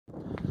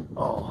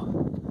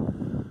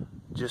Oh,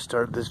 just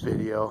started this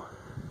video.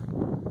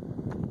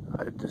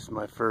 This is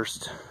my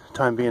first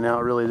time being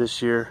out really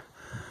this year.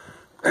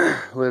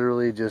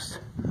 Literally just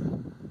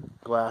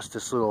glassed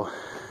this little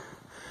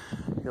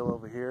hill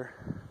over here.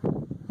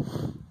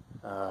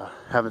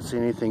 Haven't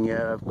seen anything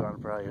yet. I've gone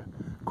probably a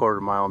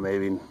quarter mile,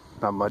 maybe,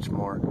 not much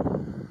more.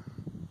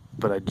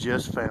 But I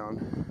just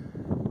found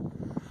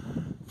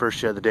first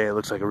shed of the day. It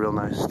looks like a real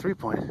nice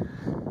 3-point.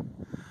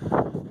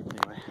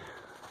 Anyway,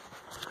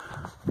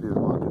 do the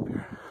walk up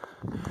here.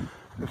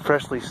 It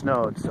freshly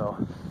snowed, so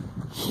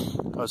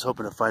I was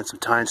hoping to find some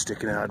tine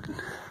sticking out,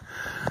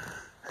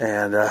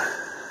 and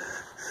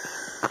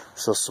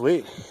so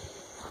sweet.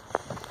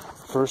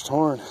 First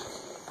horn,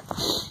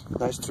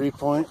 nice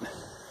 3-point.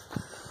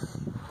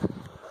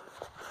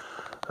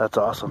 That's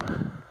awesome.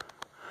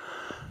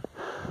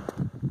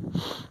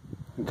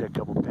 Take a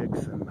couple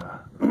pics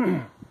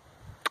and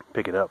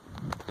pick it up.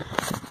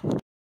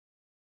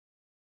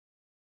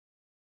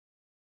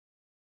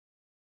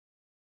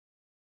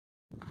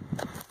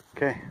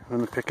 Okay, I'm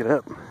gonna pick it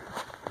up.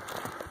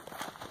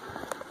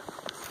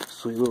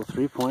 Sweet little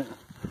 3-point,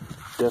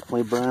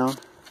 definitely brown.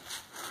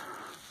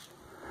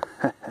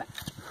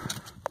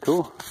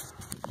 Cool.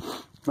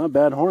 Not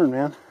bad horn,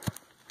 man.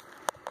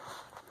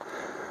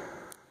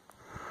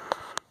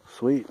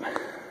 Sweet.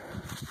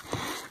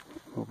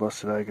 Little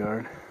busted eye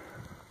guard.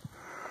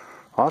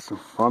 Awesome.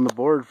 On the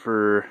board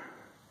for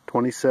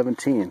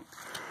 2017.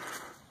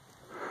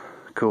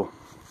 Cool.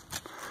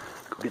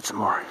 Go get some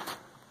more.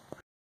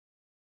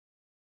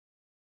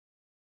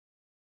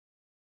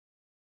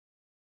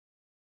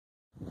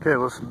 Okay,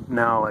 well, it's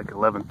now like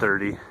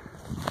 11:30.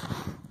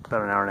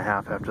 About an hour and a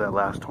half after that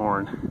last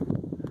horn.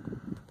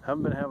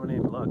 Haven't been having any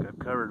luck. I've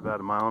covered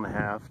about 1.5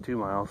 miles, 2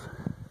 miles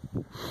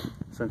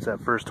since that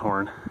first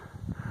horn.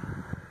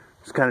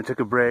 Just kind of took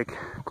a break,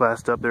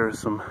 glassed up. There was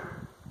some,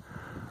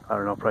 I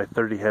don't know, probably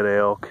 30 head of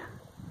elk.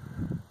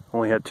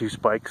 Only had 2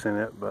 spikes in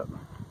it, but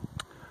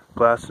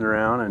glassing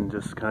around and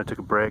just kind of took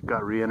a break,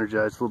 got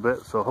re-energized a little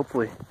bit. So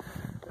hopefully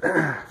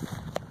got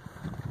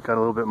a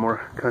little bit more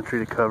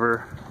country to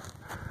cover.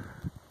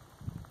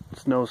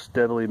 Snow's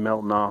steadily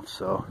melting off,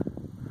 so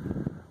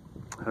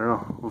I don't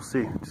know, we'll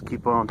see. Just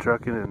keep on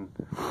trucking and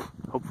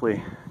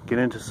hopefully get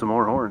into some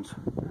more horns.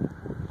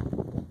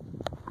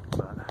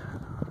 But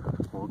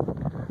we'll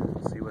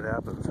see what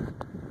happens.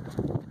 Just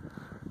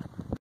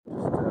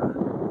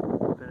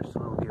finished a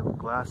little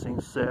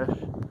glassing sesh,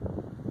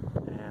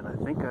 and I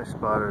think I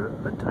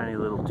spotted a tiny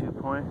little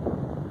 2-point,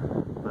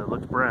 but it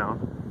looks brown.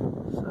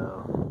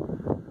 So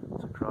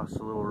it's across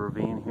the little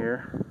ravine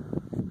here.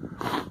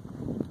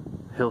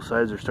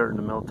 Hillsides are starting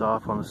to melt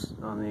off on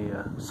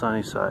the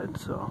sunny side,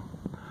 so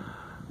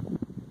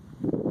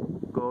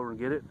go over and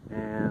get it,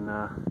 and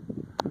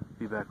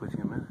be back with you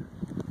in a minute.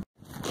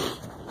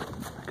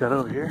 Got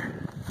over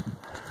here,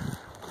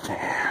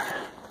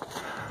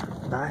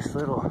 and nice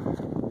little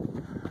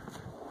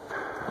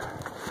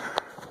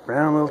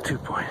brown little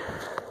 2-point.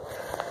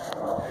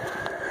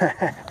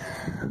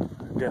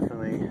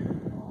 Definitely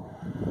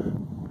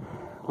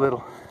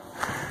little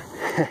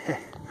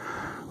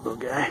little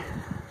guy.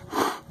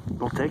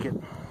 We'll take it.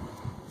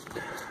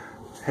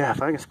 Yeah,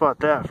 if I can spot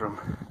that from,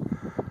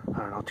 I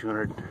don't know,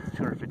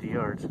 250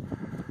 yards,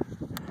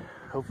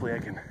 hopefully I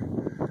can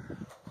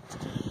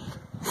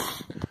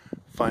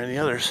find the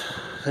others.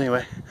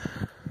 Anyway,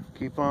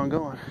 keep on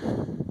going.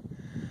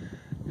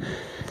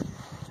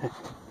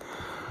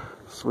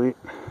 Sweet.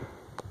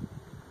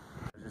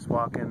 Just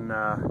walking,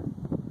 kind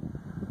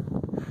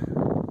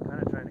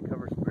of trying to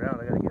cover some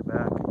ground. I gotta get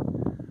back,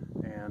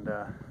 and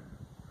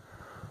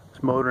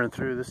just motoring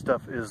through. This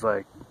stuff is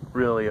like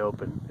really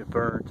open. It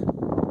burnt,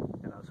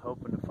 and I was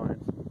hoping to find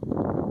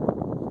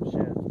some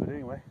sheds, but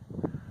anyway,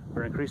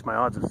 or increase my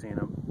odds of seeing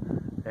them.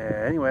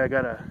 Anyway, I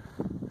got a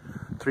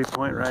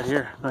 3-point right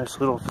here. Nice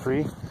little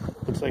 3.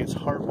 Looks like it's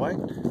hard white.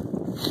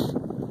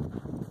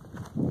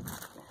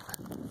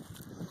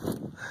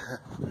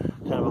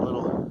 Kind of a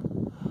little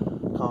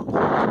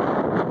compact.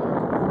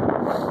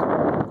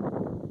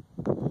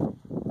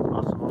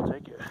 Awesome, I'll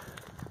take it.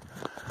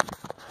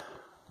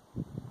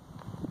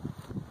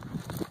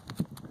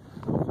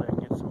 Hopefully I can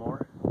get some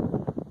more.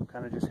 I'm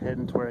kind of just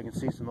heading to where I can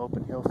see some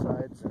open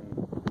hillsides and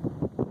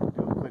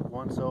do a quick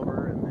once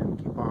over and then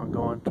keep on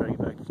going, try to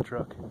get back to the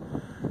truck.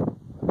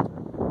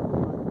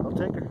 I'll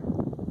take her.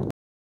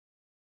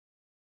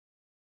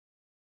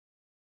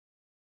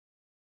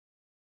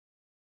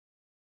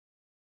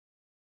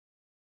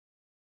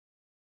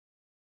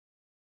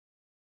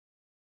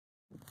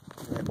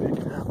 Yeah,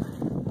 picking up.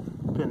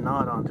 Been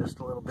gnawed on just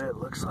a little bit, it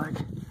looks like.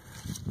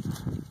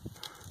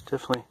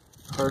 Definitely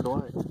hard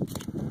white.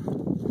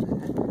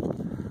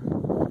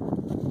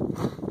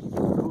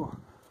 Cool.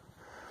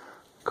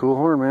 Cool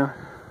horn, man.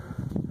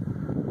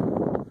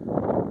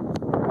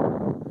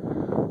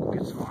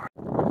 Get some more.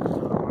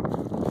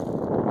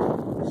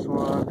 This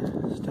one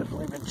has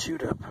definitely been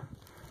chewed up.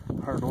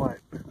 Hard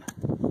white, but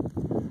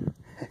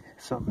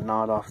something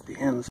gnawed off the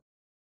ends.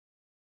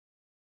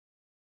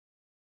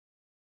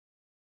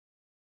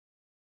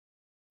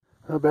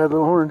 Not a bad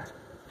little horn.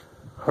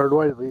 hard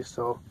white at least,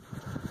 so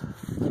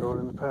throw it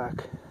in the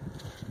pack.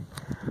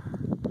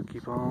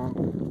 Keep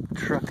on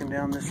trucking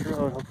down this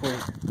road, hopefully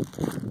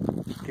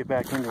get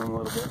back into them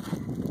a little bit.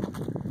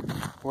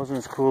 Wasn't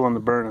as cool on the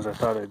burn as I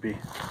thought it'd be.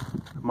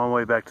 I'm on my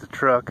way back to the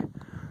truck.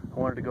 I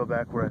wanted to go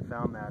back where I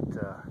found that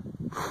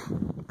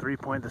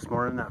 3-point this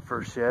morning, that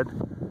first shed,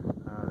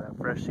 that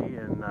freshie,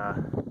 and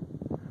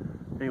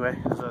anyway,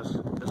 as I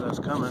was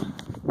coming,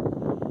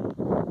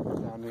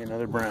 found me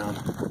another brown.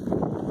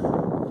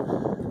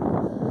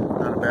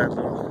 Not a bad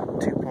little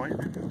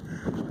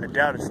 2-point. I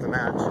doubt it's the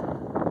match,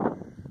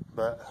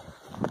 but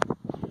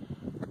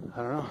I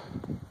don't know.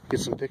 Get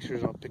some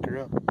pictures and I'll pick her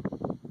up.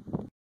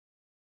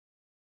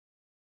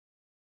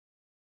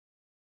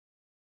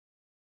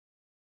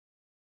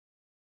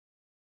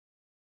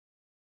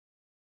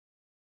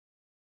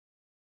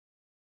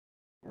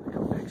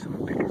 I'm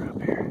gonna pick her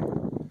up here.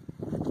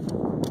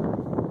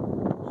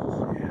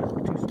 Yeah,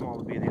 too small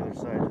to be the other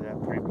side of that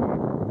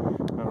 3-point.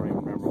 I don't even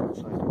remember what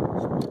side it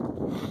was.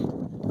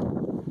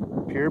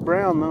 Pure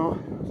brown though.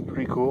 It's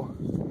pretty cool.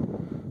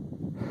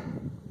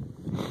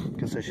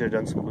 Guess I should have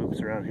done some loops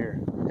around here.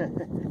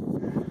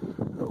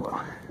 Oh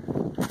well.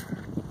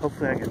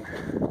 Hopefully I can find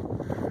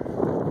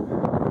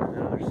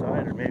the other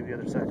side, or maybe the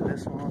other side to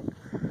this one.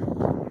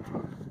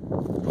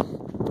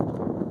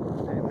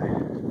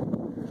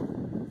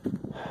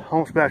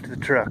 Almost back to the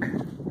truck.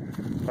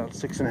 About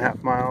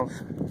 6.5 miles.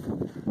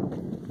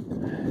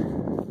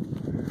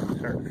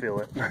 Starting to feel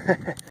it.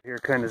 Here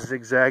kind of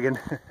zigzagging.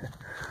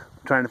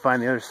 Trying to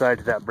find the other side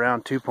to that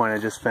brown 2-point I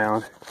just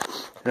found.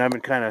 And I've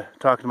been kind of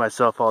talking to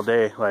myself all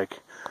day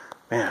like,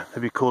 man,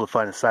 it'd be cool to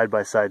find a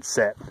side-by-side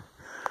set.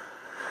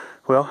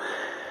 Well,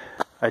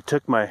 I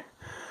took my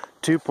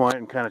 2-point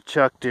and kind of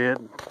chucked it.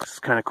 It's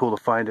kind of cool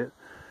to find it.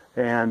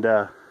 And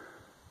I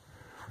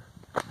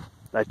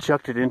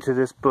chucked it into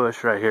this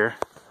bush right here.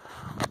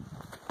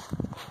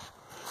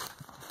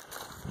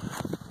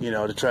 You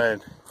know, to try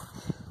and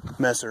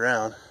mess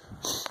around.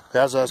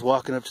 As I was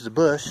walking up to the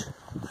bush,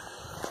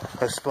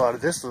 I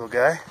spotted this little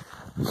guy,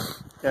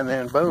 and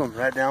then boom,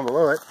 right down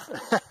below it.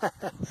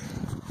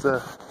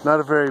 It's not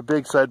a very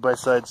big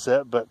side-by-side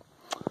set, but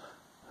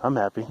I'm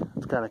happy.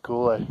 It's kind of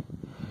cool. I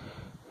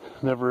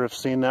never have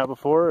seen that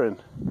before,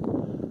 and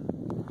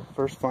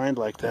first find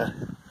like that.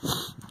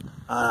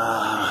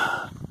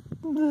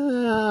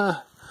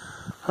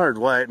 Hard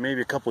white,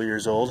 maybe a couple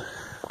years old.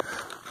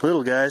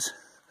 Little guys.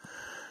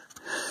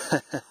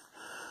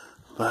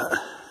 But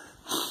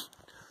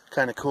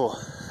kind of cool.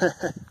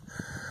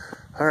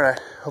 Alright,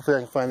 hopefully I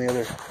can find the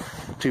other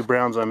 2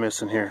 browns I'm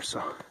missing here.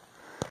 So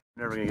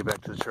never gonna get back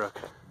to the truck.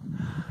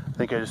 I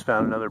think I just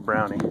found another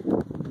brownie.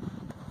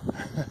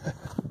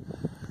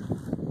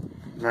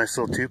 Nice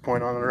little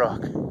 2-point on the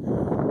rock.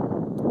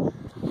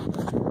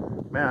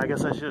 Man, I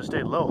guess I should have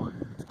stayed low.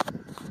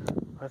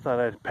 I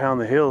thought I'd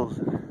pound the hills.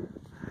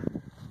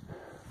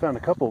 Found a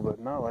couple, but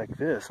not like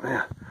this.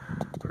 Man,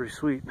 pretty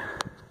sweet.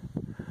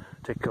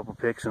 Take a couple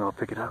pics and I'll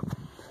pick it up.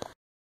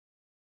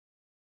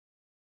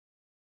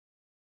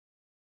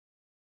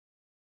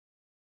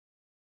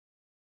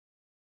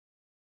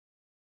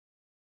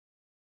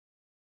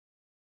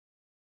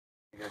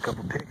 Got a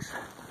couple pics.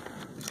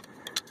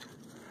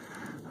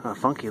 A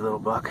funky little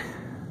buck.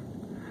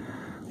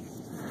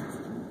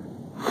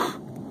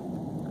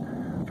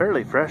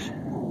 Fairly fresh.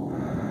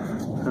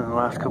 In the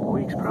last couple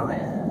weeks, probably.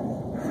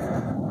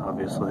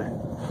 Obviously.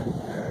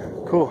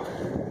 Cool.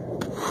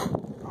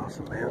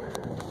 Awesome, man.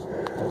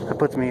 That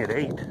puts me at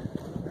 8.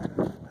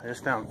 I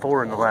just found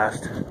 4 in the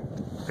last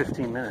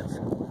 15 minutes.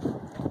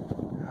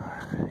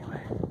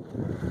 Anyway,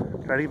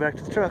 try to get back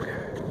to the truck.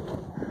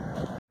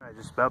 Alright,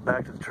 just about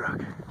back to the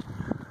truck.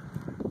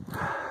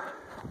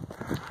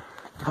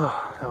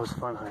 Oh, that was a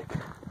fun hike.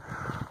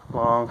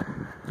 Long,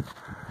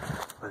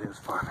 but it was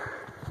fun.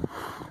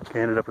 I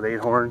ended up with 8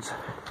 horns.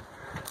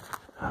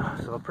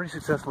 So a pretty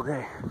successful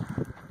day.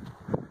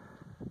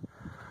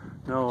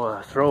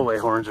 No throwaway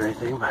horns or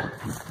anything, but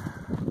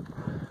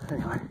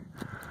anyway,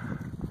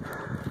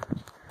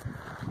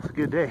 it's a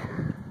good day,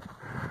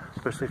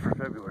 especially for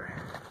February.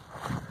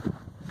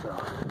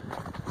 So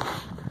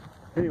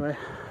anyway,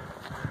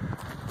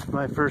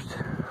 my first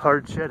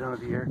hard shed hunt of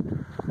the year.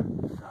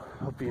 So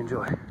hope you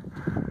enjoy.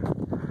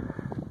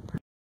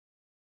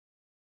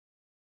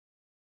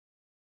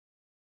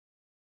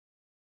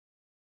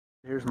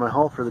 Here's my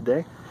haul for the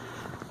day.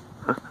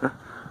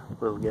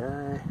 Little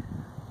guy.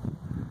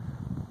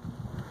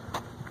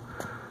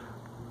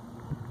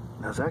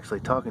 I was actually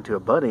talking to a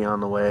buddy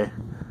on the way.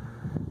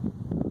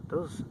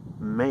 Those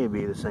may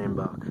be the same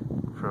buck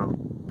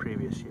from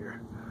previous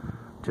year.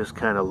 Just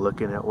kind of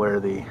looking at where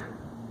the,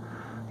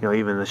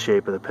 even the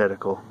shape of the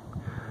pedicle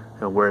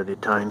and where the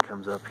tine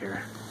comes up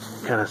here.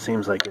 Kind of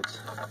seems like it's,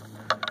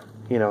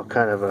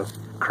 kind of a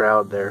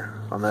crowd there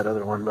on that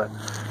other one, but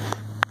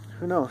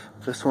who knows?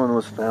 This one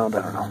was found,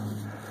 I don't know,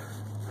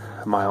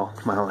 a mile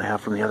and a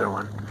half from the other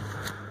one.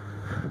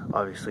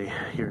 Obviously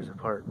years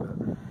apart, but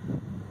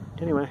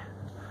anyway,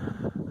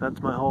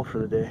 that's my haul for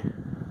the day.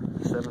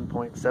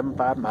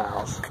 7.75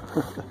 miles.